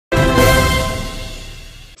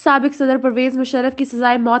साबिक सदर परवेज मशरफ की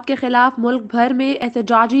सजाए मौत के खिलाफ मुल्क भर में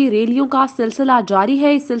एहतजाजी रैलियों का सिलसिला जारी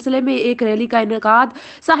है। इस सिलसिले में एक रैली का इनेकाद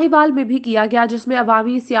साहिवाल में भी किया गया, जिसमें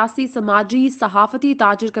अवामी, सियासी, समाजी, सहाफती,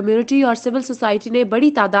 ताजिर कम्युनिटी और सिविल सोसाइटी ने बड़ी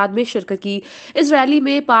तादाद में शिरकत की। इस रैली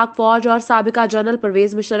में पाक फौज और साबिका जनरल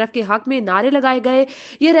परवेज मशरफ के हक में नारे लगाए गए।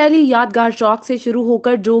 ये रैली यादगार चौक से शुरू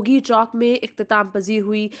होकर जोगी चौक में इख्तिताम पजीर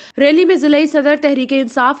हुई। रैली में जिले सदर तहरीक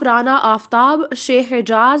इंसाफ राना आफ्ताब, शेख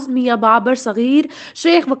एजाज, मियाँ बाबर सगीर,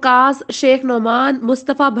 शेख वकास, शेख नोमान,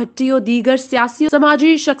 मुस्तफ़ा भट्टी और दीगर सियासी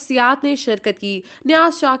समाजी शख्सियात ने शिरकत की।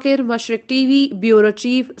 न्याज Shakir, Mashrak TV, bureau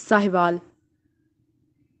chief, Sahiwal.